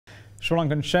Sri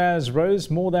Lankan shares rose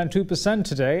more than 2%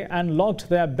 today and logged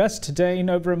their best day in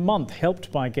over a month,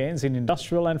 helped by gains in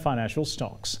industrial and financial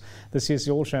stocks. The CSE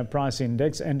All Share Price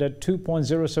Index ended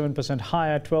 2.07%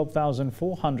 higher at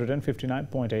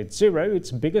 12,459.80,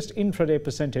 its biggest intraday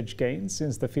percentage gain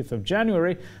since the 5th of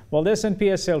January, while the S&P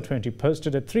SL20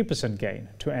 posted a 3% gain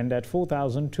to end at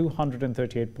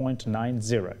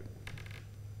 4,238.90.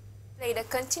 Played a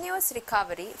continuous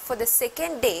recovery for the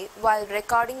second day while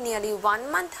recording nearly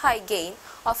 1 month high gain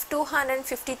of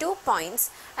 252 points,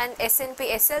 and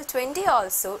S&P SL20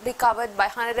 also recovered by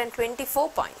 124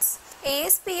 points.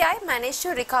 ASPI managed to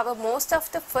recover most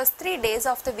of the first 3 days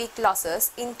of the week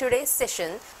losses in today's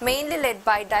session, mainly led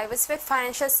by diversified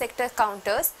financial sector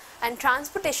counters and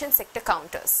transportation sector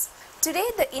counters. Today,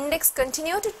 the index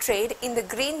continued to trade in the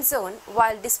green zone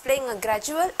while displaying a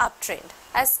gradual uptrend.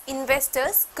 As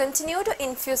investors continue to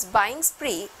infuse buying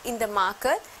spree in the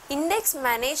market, index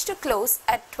managed to close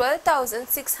at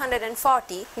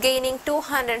 12,640, gaining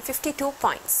 252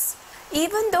 points.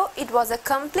 Even though it was a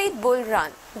complete bull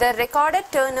run, the recorded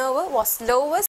turnover was lowest